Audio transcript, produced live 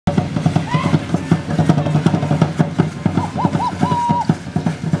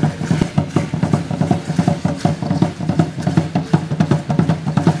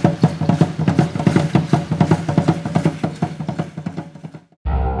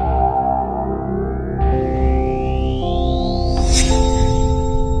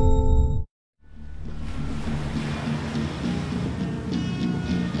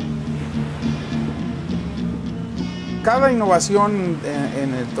Cada innovación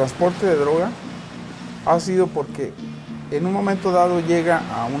en el transporte de droga ha sido porque en un momento dado llega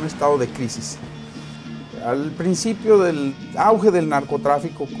a un estado de crisis. Al principio del auge del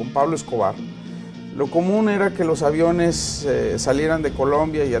narcotráfico con Pablo Escobar, lo común era que los aviones salieran de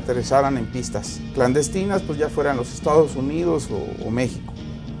Colombia y aterrizaran en pistas clandestinas, pues ya fueran los Estados Unidos o México.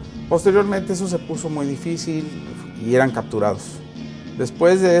 Posteriormente eso se puso muy difícil y eran capturados.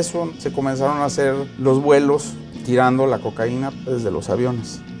 Después de eso se comenzaron a hacer los vuelos tirando la cocaína desde los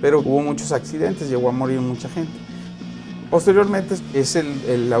aviones, pero hubo muchos accidentes, llegó a morir mucha gente. Posteriormente es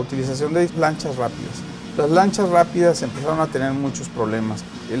la utilización de lanchas rápidas. Las lanchas rápidas empezaron a tener muchos problemas.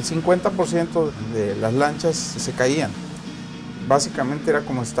 El 50% de las lanchas se caían. Básicamente era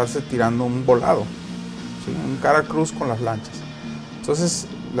como estarse tirando un volado, ¿sí? Un cara cruz con las lanchas. Entonces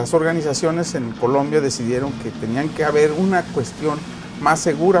las organizaciones en Colombia decidieron que tenían que haber una cuestión más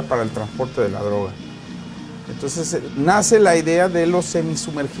segura para el transporte de la droga. Entonces nace la idea de los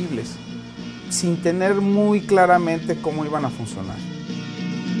semisumergibles, sin tener muy claramente cómo iban a funcionar.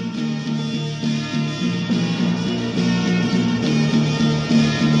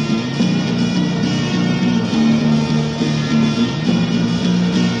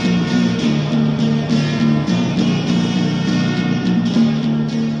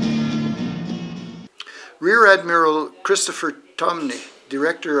 Rear Admiral Christopher Tumney,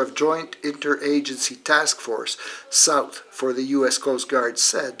 Director of Joint Interagency Task Force South for the U.S. Coast Guard,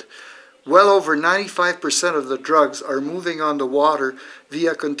 said, "Well over 95% of the drugs are moving on the water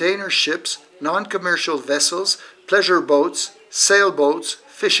via container ships, non-commercial vessels, pleasure boats, sailboats,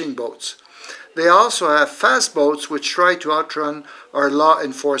 fishing boats. They also have fast boats which try to outrun our law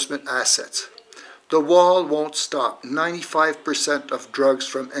enforcement assets. The wall won't stop 95% of drugs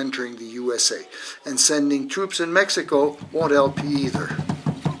from entering the USA, and sending troops in Mexico won't help either."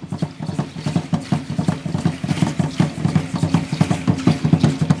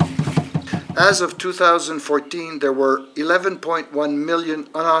 As of 2014, there were 11.1 million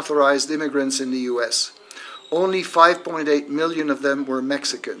unauthorized immigrants in the U.S. Only 5.8 million of them were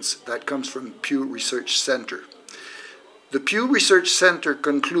Mexicans. That comes from Pew Research Center. The Pew Research Center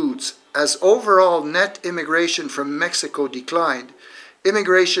concludes, as overall net immigration from Mexico declined,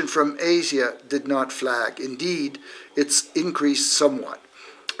 immigration from Asia did not flag. Indeed, it's increased somewhat.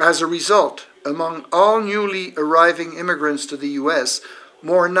 As a result, among all newly arriving immigrants to the U.S.,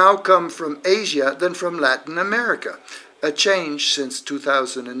 more now come from Asia than from Latin America, a change since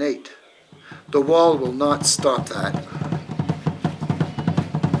 2008. The wall will not stop that.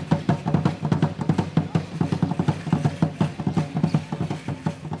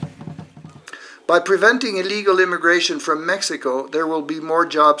 By preventing illegal immigration from Mexico, there will be more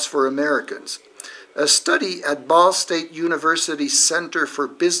jobs for Americans. A study at Ball State University's Center for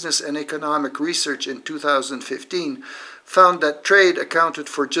Business and Economic Research in 2015 found that trade accounted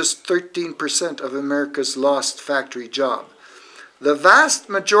for just 13% of America's lost factory job. The vast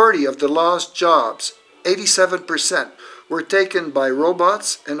majority of the lost jobs, 87%, were taken by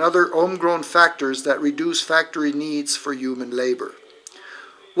robots and other homegrown factors that reduce factory needs for human labor.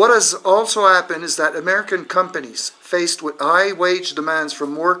 What has also happened is that American companies, faced with high wage demands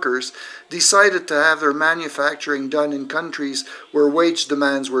from workers, decided to have their manufacturing done in countries where wage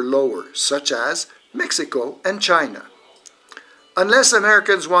demands were lower, such as Mexico and China. Unless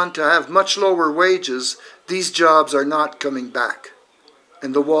Americans want to have much lower wages, these jobs are not coming back,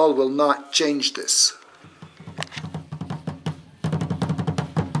 and the wall will not change this.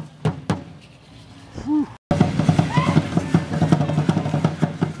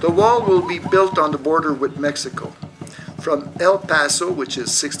 The wall will be built on the border with Mexico. From El Paso, which is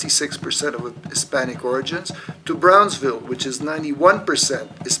 66% of Hispanic origins, to Brownsville, which is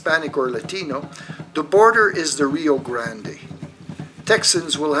 91% Hispanic or Latino, the border is the Rio Grande.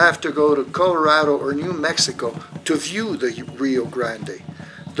 Texans will have to go to Colorado or New Mexico to view the Rio Grande.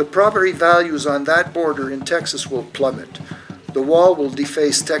 The property values on that border in Texas will plummet. The wall will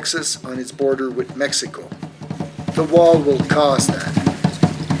deface Texas on its border with Mexico. The wall will cause that.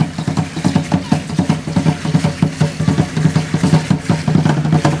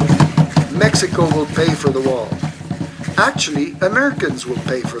 Mexico will pay for the wall. Actually, Americans will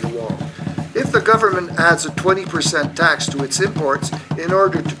pay for the wall. If the government adds a 20% tax to its imports in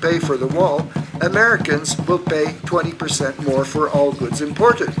order to pay for the wall, Americans will pay 20% more for all goods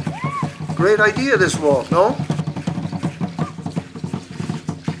imported. Great idea, this wall, no?